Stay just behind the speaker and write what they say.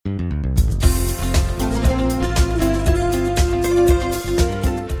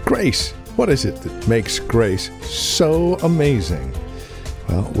Grace. What is it that makes grace so amazing?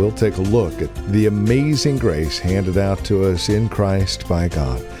 Well, we'll take a look at the amazing grace handed out to us in Christ by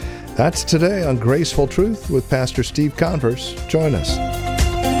God. That's today on Graceful Truth with Pastor Steve Converse. Join us.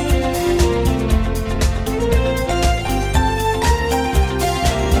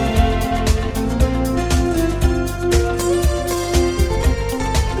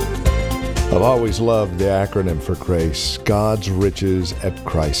 I've always loved the acronym for GRACE, God's riches at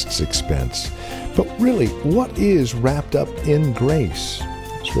Christ's expense. But really, what is wrapped up in grace?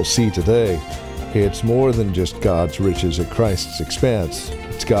 As we'll see today, it's more than just God's riches at Christ's expense.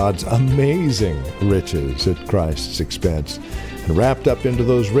 It's God's amazing riches at Christ's expense. And wrapped up into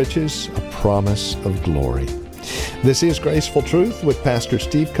those riches, a promise of glory. This is Graceful Truth with Pastor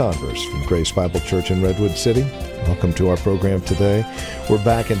Steve Converse from Grace Bible Church in Redwood City. Welcome to our program today. We're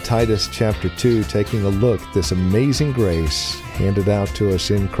back in Titus chapter 2, taking a look at this amazing grace handed out to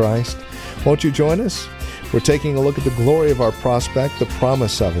us in Christ. Won't you join us? We're taking a look at the glory of our prospect, the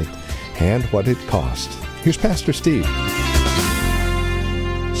promise of it, and what it cost. Here's Pastor Steve. 2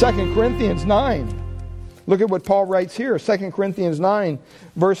 Corinthians 9. Look at what Paul writes here. 2 Corinthians 9,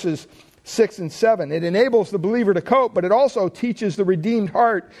 verses 6 and 7. It enables the believer to cope, but it also teaches the redeemed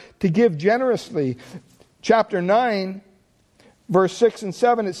heart to give generously. Chapter 9, verse 6 and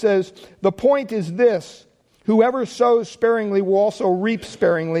 7, it says, "The point is this, whoever sows sparingly will also reap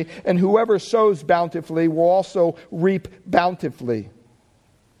sparingly, and whoever sows bountifully will also reap bountifully."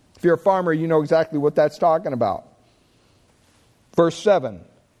 If you're a farmer, you know exactly what that's talking about. Verse 7,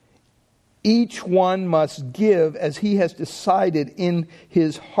 "Each one must give as he has decided in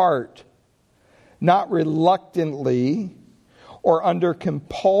his heart, not reluctantly or under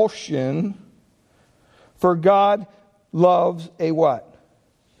compulsion, for God loves a" what?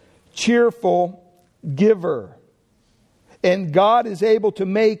 "Cheerful giver." And God is able to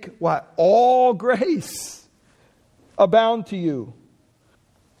make what? "All grace abound to you,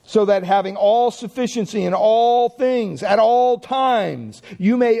 so that having all sufficiency in all things at all times,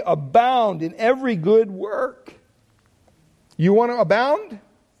 you may abound in every good work." You want to abound?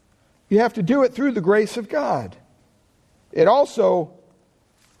 You have to do it through the grace of God. It also,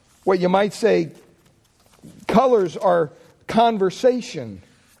 what you might say, colors our conversation.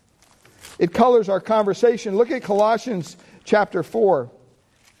 It colors our conversation. Look at Colossians chapter 4.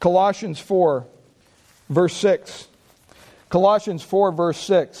 Colossians 4, verse 6. Colossians 4, verse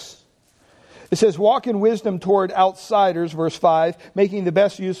 6. It says, "Walk in wisdom toward outsiders," verse 5, "making the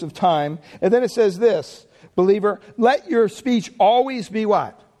best use of time." And then it says this, believer, "Let your speech always be"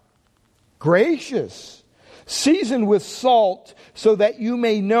 what? "Gracious, seasoned with salt, so that you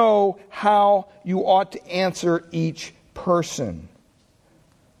may know how you ought to answer each person."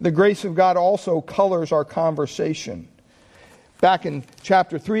 The grace of God also colors our conversation. Back in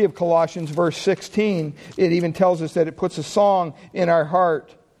chapter 3 of Colossians, verse 16, it even tells us that it puts a song in our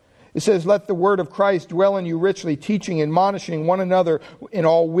heart. It says, "Let the word of Christ dwell in you richly, teaching, admonishing one another in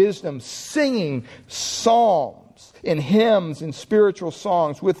all wisdom, singing psalms and hymns and spiritual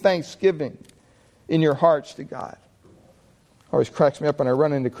songs with thanksgiving in your hearts to God." Always cracks me up when I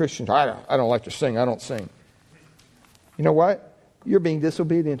run into Christians. I don't like to sing. I don't sing. You know what? You're being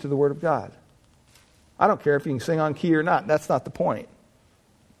disobedient to the Word of God. I don't care if you can sing on key or not. That's not the point.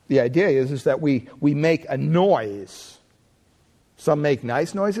 The idea is that we make a noise. Some make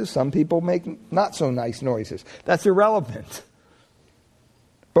nice noises. Some people make not so nice noises. That's irrelevant.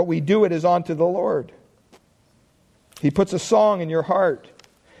 But we do it as unto the Lord. He puts a song in your heart.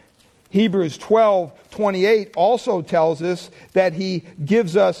 Hebrews 12:28 also tells us that He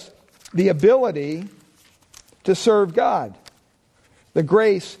gives us the ability to serve God. The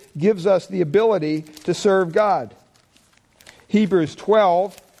grace gives us the ability to serve God. Hebrews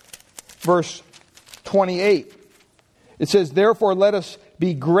 12, verse 28. It says, "Therefore let us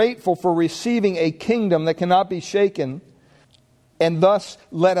be grateful for receiving a kingdom that cannot be shaken, and thus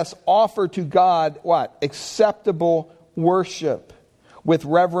let us offer to God" what? "Acceptable worship with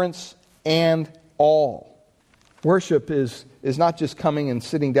reverence and awe." Worship is not just coming and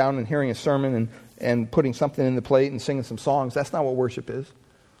sitting down and hearing a sermon and putting something in the plate and singing some songs. That's not what worship is.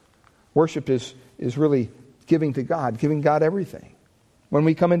 Worship is really giving to God, giving God everything. When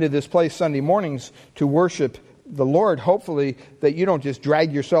we come into this place Sunday mornings to worship the Lord, hopefully that you don't just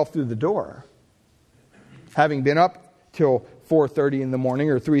drag yourself through the door. Having been up till 4:30 in the morning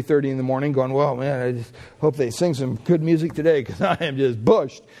or 3:30 in the morning going, "Well, man, I just hope they sing some good music today because I am just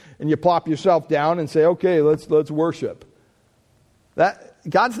bushed." And you plop yourself down and say, "Okay, let's worship." That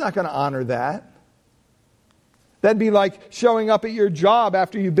God's not going to honor that. That'd be like showing up at your job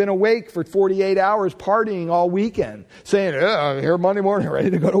after you've been awake for 48 hours partying all weekend, saying, I'm here Monday morning,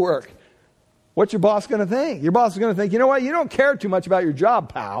 ready to go to work. What's your boss going to think? Your boss is going to think, you know what, you don't care too much about your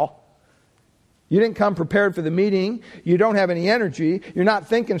job, pal. You didn't come prepared for the meeting. You don't have any energy. You're not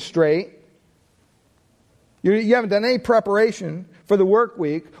thinking straight. You haven't done any preparation for the work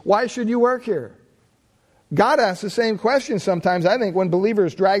week. Why should you work here? God asks the same question sometimes, I think, when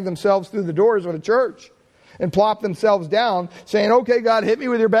believers drag themselves through the doors of a church and plop themselves down, saying, okay, God, hit me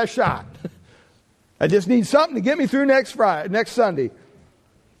with your best shot. I just need something to get me through next Sunday.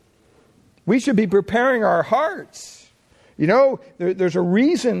 We should be preparing our hearts. You know, there's a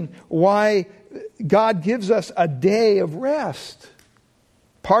reason why God gives us a day of rest.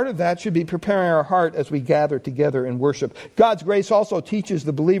 Part of that should be preparing our heart as we gather together in worship. God's grace also teaches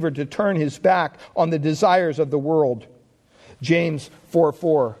the believer to turn his back on the desires of the world. James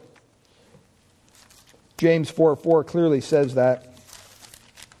 4:4. James 4:4 clearly says that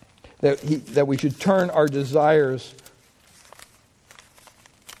we should turn our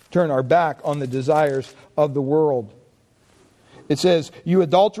back on the desires of the world. It says, you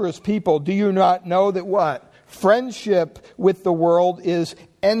adulterous people, do you not know that what? Friendship with the world is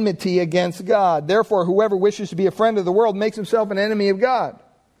enmity against God. Therefore, whoever wishes to be a friend of the world makes himself an enemy of God.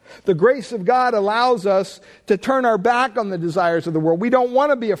 The grace of God allows us to turn our back on the desires of the world. We don't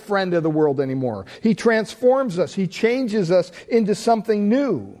want to be a friend of the world anymore. He transforms us. He changes us into something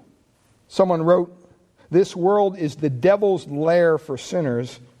new. Someone wrote, this world is the devil's lair for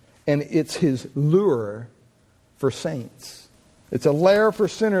sinners, and it's his lure for saints. It's a lair for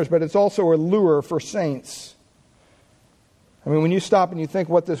sinners, but it's also a lure for saints. I mean, when you stop and you think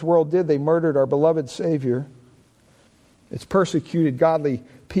what this world did, they murdered our beloved Savior. It's persecuted godly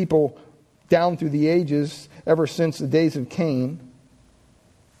people down through the ages, ever since the days of Cain.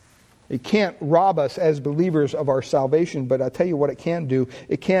 It can't rob us as believers of our salvation, but I'll tell you what it can do.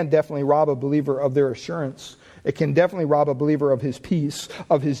 It can definitely rob a believer of their assurance. It can definitely rob a believer of his peace,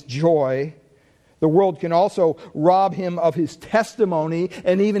 of his joy. The world can also rob him of his testimony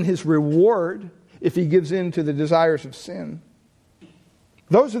and even his reward if he gives in to the desires of sin.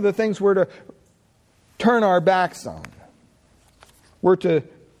 Those are the things we're to turn our backs on. We're to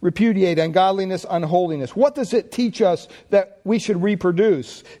repudiate ungodliness, unholiness. What does it teach us that we should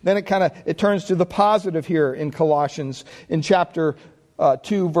reproduce? Then it turns to the positive here in Colossians in chapter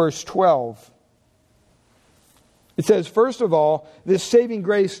 2, verse 12. It says, first of all, this saving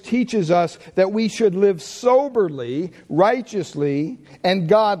grace teaches us that we should live soberly, righteously, and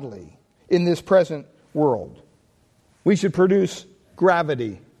godly in this present world. We should produce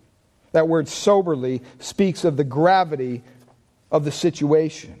gravity. That word soberly speaks of the gravity of the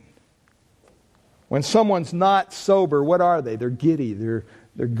situation. When someone's not sober, what are they? They're giddy. They're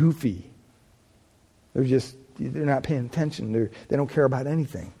goofy. They're not paying attention. They don't care about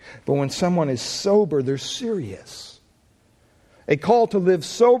anything. But when someone is sober, they're serious. A call to live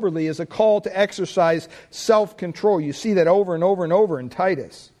soberly is a call to exercise self-control. You see that over and over and over in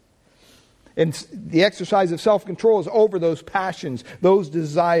Titus. And the exercise of self-control is over those passions, those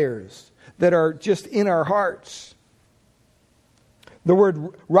desires that are just in our hearts. The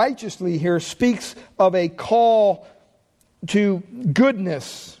word righteously here speaks of a call to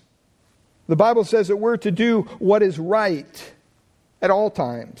goodness. The Bible says that we're to do what is right at all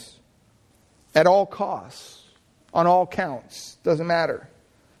times, at all costs, on all counts. Doesn't matter.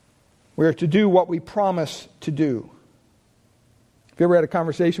 We're to do what we promise to do. Have you ever had a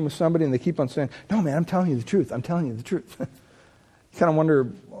conversation with somebody and they keep on saying, no man, I'm telling you the truth. I'm telling you the truth. You kind of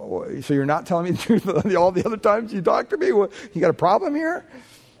wonder, so you're not telling me the truth all the other times you talk to me? You got a problem here?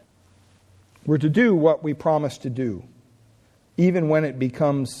 We're to do what we promise to do, even when it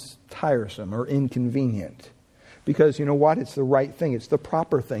becomes tiresome or inconvenient. Because you know what? It's the right thing. It's the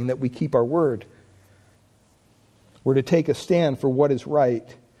proper thing that we keep our word. We're to take a stand for what is right.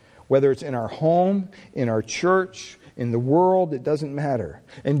 Whether it's in our home, in our church, in the world, it doesn't matter.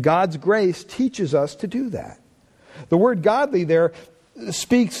 And God's grace teaches us to do that. The word godly there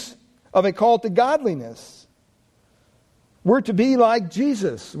speaks of a call to godliness. We're to be like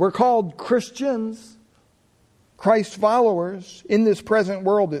Jesus. We're called Christians, Christ followers, in this present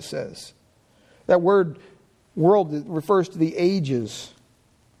world, it says. That word world refers to the ages.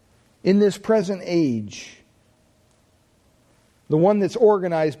 In this present age. The one that's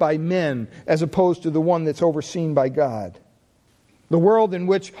organized by men as opposed to the one that's overseen by God. The world in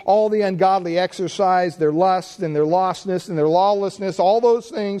which all the ungodly exercise their lust and their lostness and their lawlessness, all those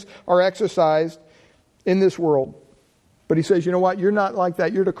things are exercised in this world. But he says, you know what? You're not like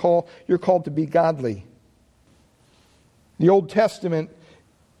that. You're called to be godly. The Old Testament,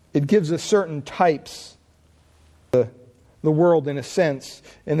 it gives us certain types the world in a sense,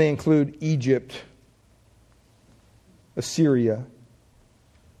 and they include Egypt, Assyria,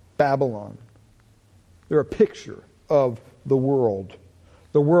 Babylon. They're a picture of the world.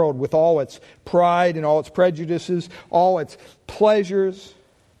 The world with all its pride and all its prejudices, all its pleasures.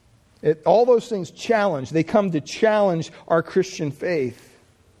 All those things they come to challenge our Christian faith.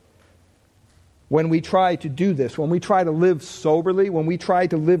 When we try to do this, when we try to live soberly, when we try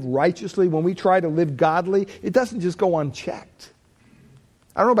to live righteously, when we try to live godly, it doesn't just go unchecked.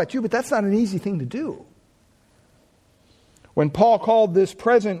 I don't know about you, but that's not an easy thing to do. When Paul called this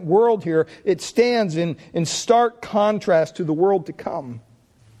present world here, it stands in stark contrast to the world to come.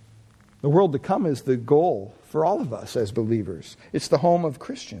 The world to come is the goal for all of us as believers. It's the home of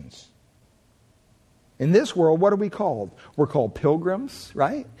Christians. In this world, what are we called? We're called pilgrims,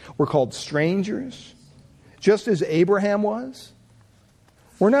 right? We're called strangers, just as Abraham was.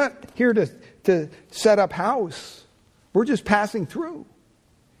 We're not here to set up house. We're just passing through.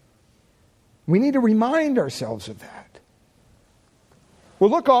 We need to remind ourselves of that. Well,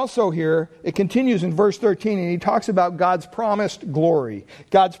 look also here, it continues in verse 13, and he talks about God's promised glory.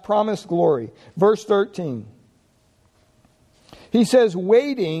 God's promised glory. Verse 13. He says,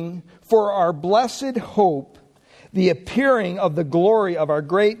 waiting for our blessed hope, the appearing of the glory of our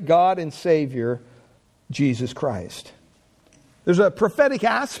great God and Savior, Jesus Christ. There's a prophetic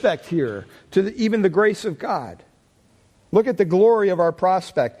aspect here to even the grace of God. Look at the glory of our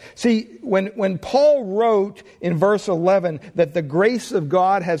prospect. See, when Paul wrote in verse 11 that the grace of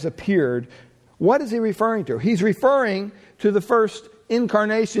God has appeared, what is he referring to? He's referring to the first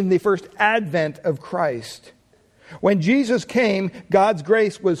incarnation, the first advent of Christ. When Jesus came, God's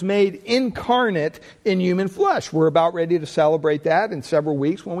grace was made incarnate in human flesh. We're about ready to celebrate that in several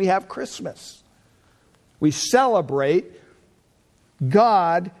weeks when we have Christmas. We celebrate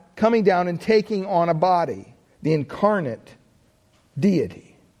God coming down and taking on a body, the incarnate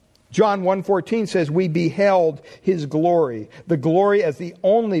deity. John 1:14 says, we beheld His glory, the glory as the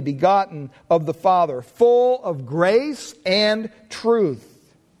only begotten of the Father, full of grace and truth.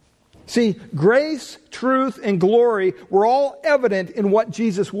 See, grace, truth, and glory were all evident in what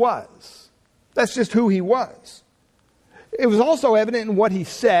Jesus was. That's just who He was. It was also evident in what He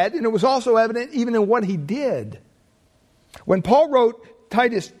said, and it was also evident even in what He did. When Paul wrote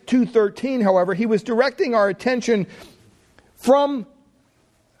Titus 2:13, however, he was directing our attention from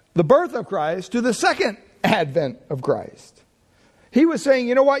the birth of Christ to the second advent of Christ. He was saying,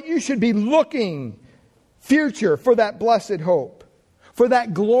 you know what? You should be looking future for that blessed hope, for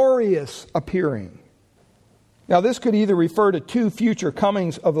that glorious appearing. Now, this could either refer to two future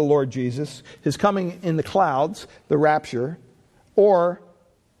comings of the Lord Jesus, His coming in the clouds, the rapture,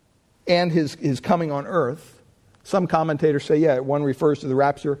 and his coming on earth. Some commentators say, yeah, one refers to the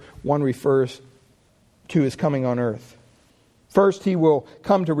rapture, one refers to His coming on earth. First, He will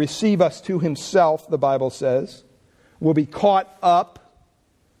come to receive us to Himself, the Bible says. We'll be caught up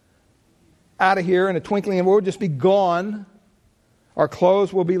out of here in a twinkling, and we'll just be gone. Our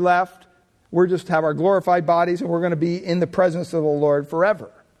clothes will be left. We'll just have our glorified bodies, and we're going to be in the presence of the Lord forever.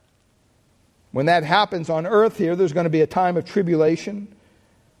 When that happens on earth here, there's going to be a time of tribulation.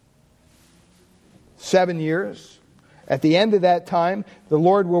 7 years. At the end of that time, the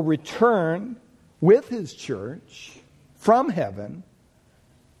Lord will return with His church from heaven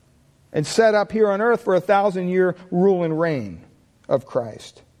and set up here on earth for 1,000-year rule and reign of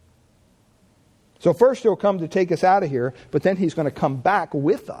Christ. So first He'll come to take us out of here, but then He's going to come back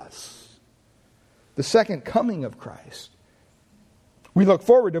with us. The second coming of Christ. We look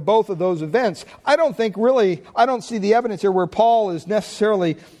forward to both of those events. I don't see the evidence here where Paul is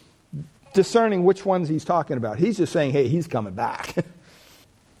necessarily discerning which ones he's talking about. He's just saying, hey, He's coming back.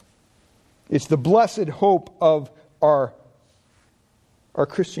 It's the blessed hope of our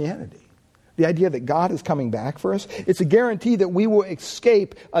Christianity. The idea that God is coming back for us. It's a guarantee that we will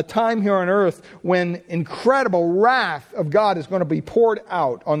escape a time here on earth when incredible wrath of God is going to be poured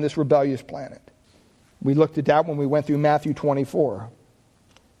out on this rebellious planet. We looked at that when we went through Matthew 24.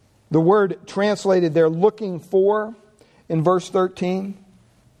 The word translated there, looking for, in verse 13,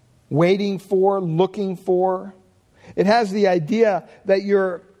 waiting for, looking for. It has the idea that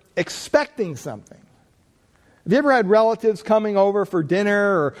you're expecting something. Have you ever had relatives coming over for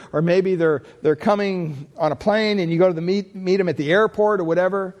dinner, or maybe they're coming on a plane and you go to meet them at the airport or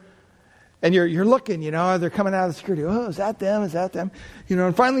whatever, and you're looking, they're coming out of the security. Oh, is that them? Is that them?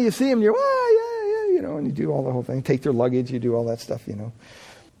 And finally you see them, you're, oh, yeah, and you do all the whole thing. Take their luggage, you do all that stuff,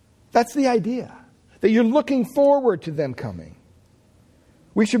 That's the idea, that you're looking forward to them coming.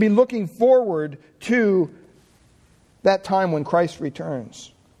 We should be looking forward to that time when Christ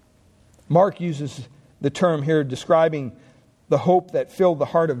returns. Mark uses the term here describing the hope that filled the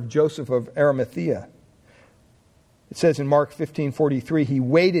heart of Joseph of Arimathea. It says in Mark 15:43, he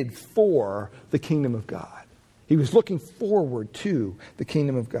waited for the kingdom of God. He was looking forward to the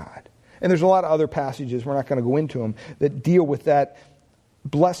kingdom of God. And there's a lot of other passages, we're not going to go into them, that deal with that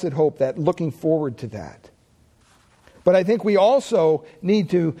blessed hope, that looking forward to that. But I think we also need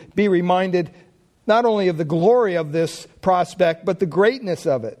to be reminded not only of the glory of this prospect, but the greatness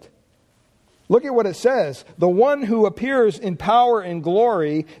of it. Look at what it says. The one who appears in power and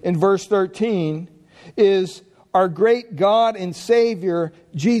glory in verse 13 is our great God and Savior,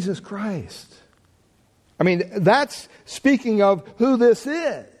 Jesus Christ. I mean, that's speaking of who this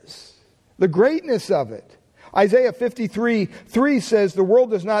is, the greatness of it. Isaiah 53:3 says, the world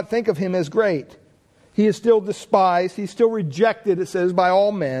does not think of him as great. He is still despised. He's still rejected, it says, by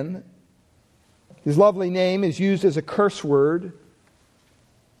all men. His lovely name is used as a curse word.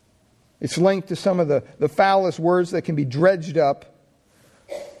 It's linked to some of the foulest words that can be dredged up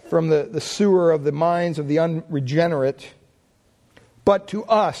from the sewer of the minds of the unregenerate. But to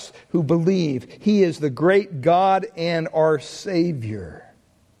us who believe, he is the great God and our Savior.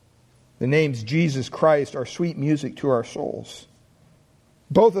 The names Jesus Christ are sweet music to our souls.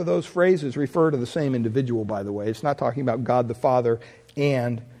 Both of those phrases refer to the same individual, by the way. It's not talking about God the Father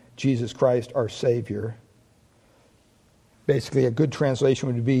and Jesus Christ, our Savior. Basically, a good translation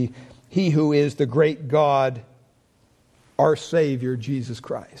would be, he who is the great God, our Savior, Jesus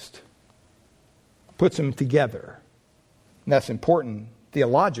Christ. Puts them together. And that's important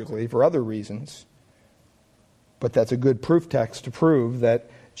theologically for other reasons. But that's a good proof text to prove that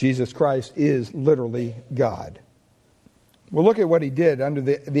Jesus Christ is literally God. We'll look at what he did under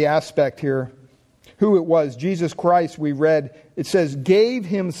the aspect here. Who it was. Jesus Christ, we read, it says, gave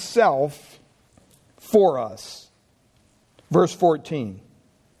himself for us. Verse 14.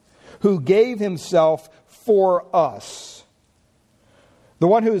 Who gave himself for us. The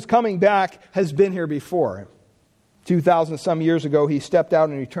one who is coming back has been here before. 2,000 some years ago, he stepped out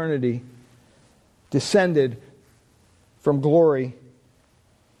in eternity, descended from glory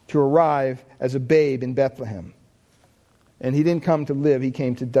to arrive as a babe in Bethlehem. And he didn't come to live, he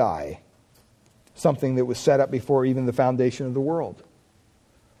came to die. Something that was set up before even the foundation of the world.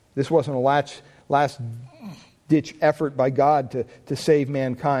 This wasn't a last-ditch effort by God to save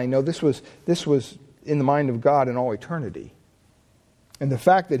mankind. No, this was in the mind of God in all eternity. And the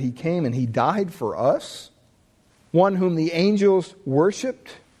fact that he came and he died for us, one whom the angels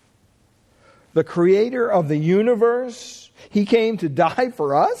worshipped, the creator of the universe, he came to die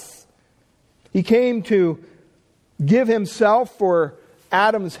for us. He came to give himself for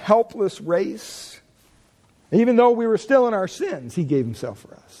Adam's helpless race. Even though we were still in our sins, he gave himself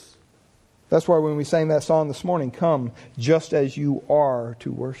for us. That's why when we sang that song this morning, come just as you are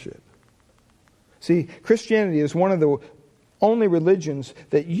to worship. See, Christianity is one of the only religions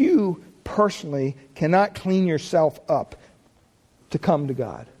that you personally cannot clean yourself up to come to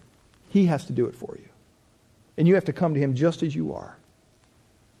God. He has to do it for you. And you have to come to him just as you are.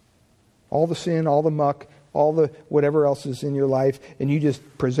 All the sin, all the muck, all the whatever else is in your life, and you just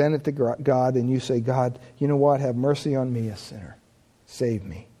present it to God and you say, God, you know what? Have mercy on me, a sinner. Save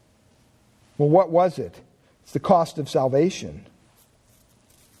me. Well, what was it? It's the cost of salvation.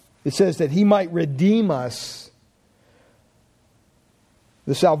 It says that he might redeem us.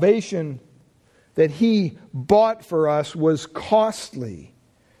 The salvation that he bought for us was costly.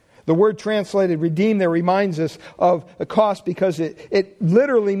 The word translated redeem there reminds us of a cost because it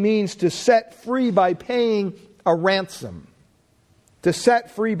literally means to set free by paying a ransom. To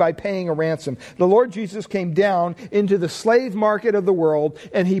set free by paying a ransom. The Lord Jesus came down into the slave market of the world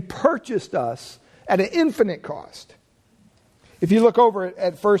and he purchased us at an infinite cost. If you look over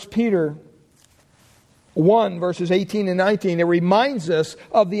at 1 Peter 1 verses 18 and 19, it reminds us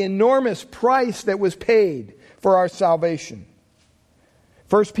of the enormous price that was paid for our salvation.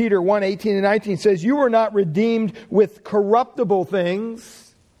 1 Peter 1, 18 and 19 says, you were not redeemed with corruptible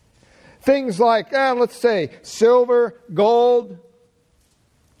things. Things like, let's say, silver, gold.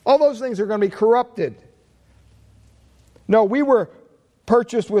 All those things are going to be corrupted. No, we were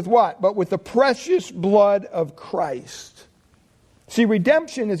purchased with what? But with the precious blood of Christ. See,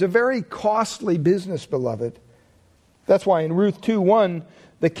 redemption is a very costly business, beloved. That's why in Ruth 2:1,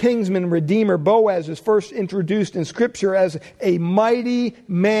 the kinsman redeemer Boaz is first introduced in Scripture as a mighty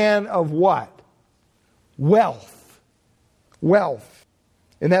man of what? Wealth. Wealth.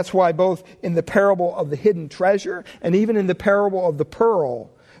 And that's why both in the parable of the hidden treasure and even in the parable of the pearl,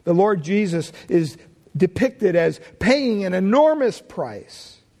 the Lord Jesus is depicted as paying an enormous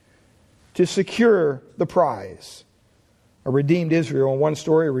price to secure the prize. A redeemed Israel in one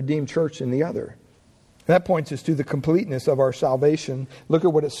story, a redeemed church in the other. That points us to the completeness of our salvation. Look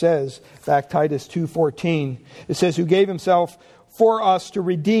at what it says, back Titus 2:14. It says, who gave himself for us to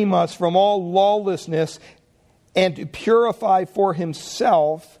redeem us from all lawlessness and to purify for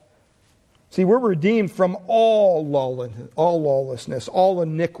himself. See, we're redeemed from all lawlessness, all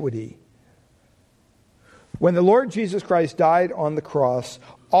iniquity. When the Lord Jesus Christ died on the cross,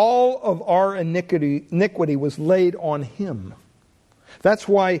 all of our iniquity was laid on him. That's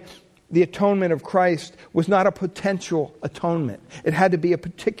why the atonement of Christ was not a potential atonement. It had to be a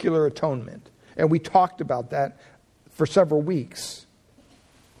particular atonement. And we talked about that for several weeks.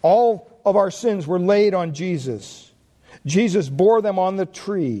 All of our sins were laid on Jesus. Jesus bore them on the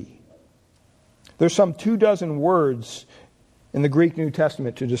tree. There's some 24 words in the Greek New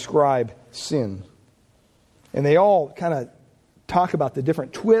Testament to describe sin. And they all kind of talk about the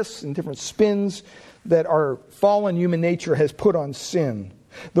different twists and different spins that our fallen human nature has put on sin.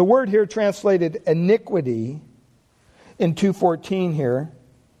 The word here translated iniquity in 2:14 here,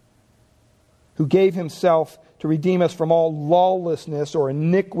 who gave himself to redeem us from all lawlessness or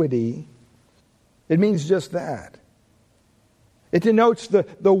iniquity, it means just that. It denotes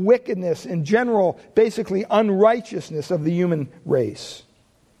the wickedness in general, basically unrighteousness of the human race.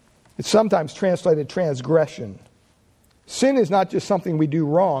 It's sometimes translated transgression. Sin is not just something we do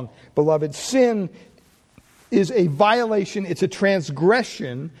wrong, beloved. Sin is a violation, it's a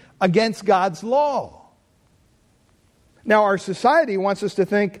transgression against God's law. Now, our society wants us to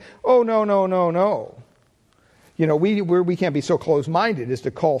think, oh, no. You know, we can't be so close-minded as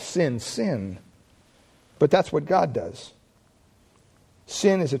to call sin, sin. But that's what God does.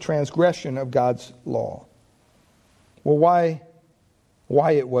 Sin is a transgression of God's law. Well,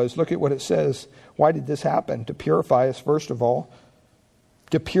 why it was, look at what it says. Why did this happen? To purify us, first of all.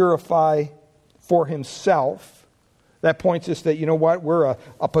 To purify for himself. That points us that, you know what, we're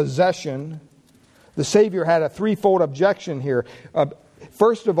a possession. The Savior had a threefold objection here.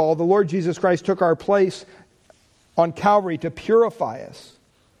 First of all, the Lord Jesus Christ took our place on Calvary to purify us.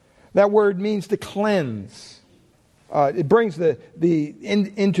 That word means to cleanse. It brings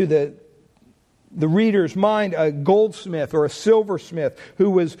into the reader's mind a goldsmith or a silversmith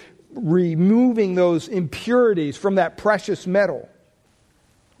who was removing those impurities from that precious metal.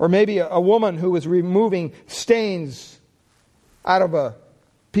 Or maybe a woman who was removing stains out of a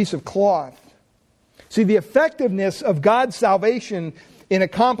piece of cloth. See, the effectiveness of God's salvation in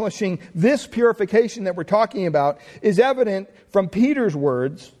accomplishing this purification that we're talking about is evident from Peter's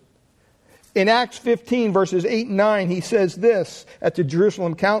words. In Acts 15, verses 8 and 9, he says this at the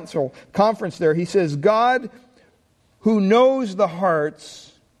Jerusalem conference there. He says, God, who knows the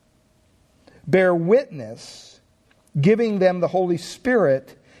hearts, bear witness, giving them the Holy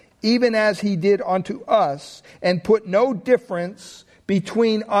Spirit, even as he did unto us, and put no difference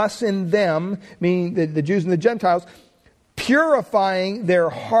between us and them, meaning the Jews and the Gentiles, purifying their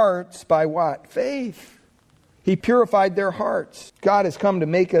hearts by what? Faith. He purified their hearts. God has come to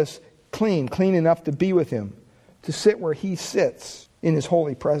make us clean enough to be with him, to sit where he sits in his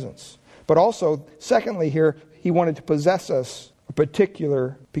holy presence. But also, secondly here, he wanted to possess us, a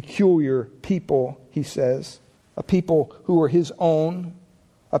particular, peculiar people, he says, a people who were his own,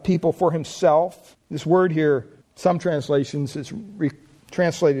 a people for himself. This word here, some translations, is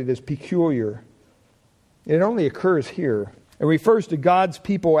translated as peculiar. It only occurs here. It refers to God's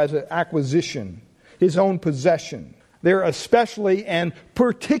people as an acquisition, his own possession. They're especially and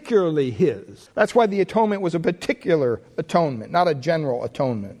particularly his. That's why the atonement was a particular atonement, not a general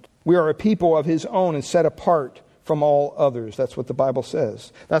atonement. We are a people of his own and set apart from all others. That's what the Bible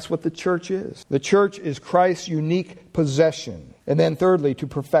says. That's what the church is. The church is Christ's unique possession. And then thirdly, to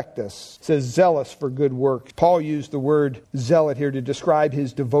perfect us. It says zealous for good works. Paul used the word zealot here to describe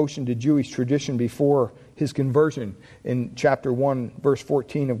his devotion to Jewish tradition before his conversion in chapter 1, verse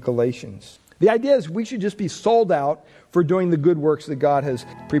 14 of Galatians. The idea is we should just be sold out for doing the good works that God has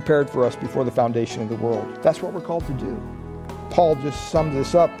prepared for us before the foundation of the world. That's what we're called to do. Paul just summed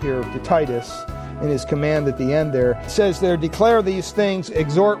this up here to Titus in his command at the end there. It says there, declare these things,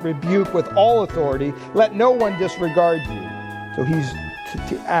 exhort, rebuke with all authority. Let no one disregard you. So he's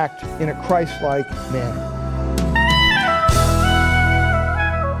to act in a Christ-like manner.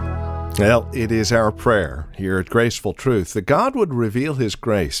 Well, it is our prayer here at Graceful Truth that God would reveal his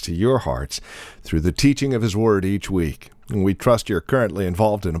grace to your hearts through the teaching of his word each week. And we trust you're currently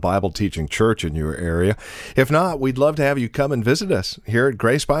involved in a Bible teaching church in your area. If not, we'd love to have you come and visit us here at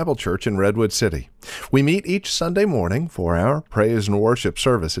Grace Bible Church in Redwood City. We meet each Sunday morning for our praise and worship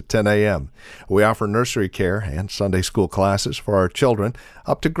service at 10 a.m. We offer nursery care and Sunday school classes for our children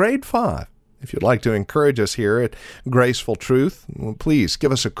up to grade 5. If you'd like to encourage us here at Graceful Truth, please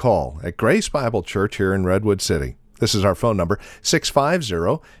give us a call at Grace Bible Church here in Redwood City. This is our phone number,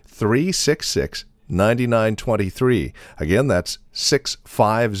 650-366-9923. Again, that's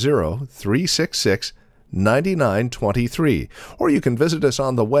 650-366-9923. Or you can visit us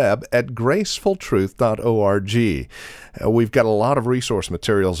on the web at gracefultruth.org. We've got a lot of resource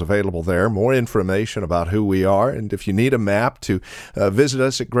materials available there, more information about who we are, and if you need a map to visit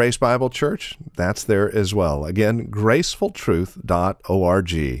us at Grace Bible Church, that's there as well. Again,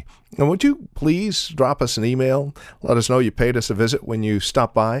 gracefultruth.org. And would you please drop us an email? Let us know you paid us a visit when you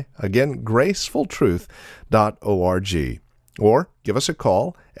stop by. Again, gracefultruth.org. Or give us a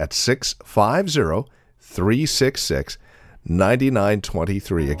call at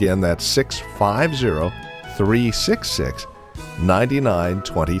 650-366-9923. Again, that's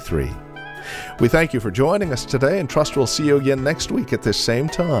 650-366-9923. We thank you for joining us today and trust we'll see you again next week at this same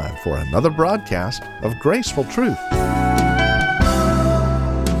time for another broadcast of Graceful Truth.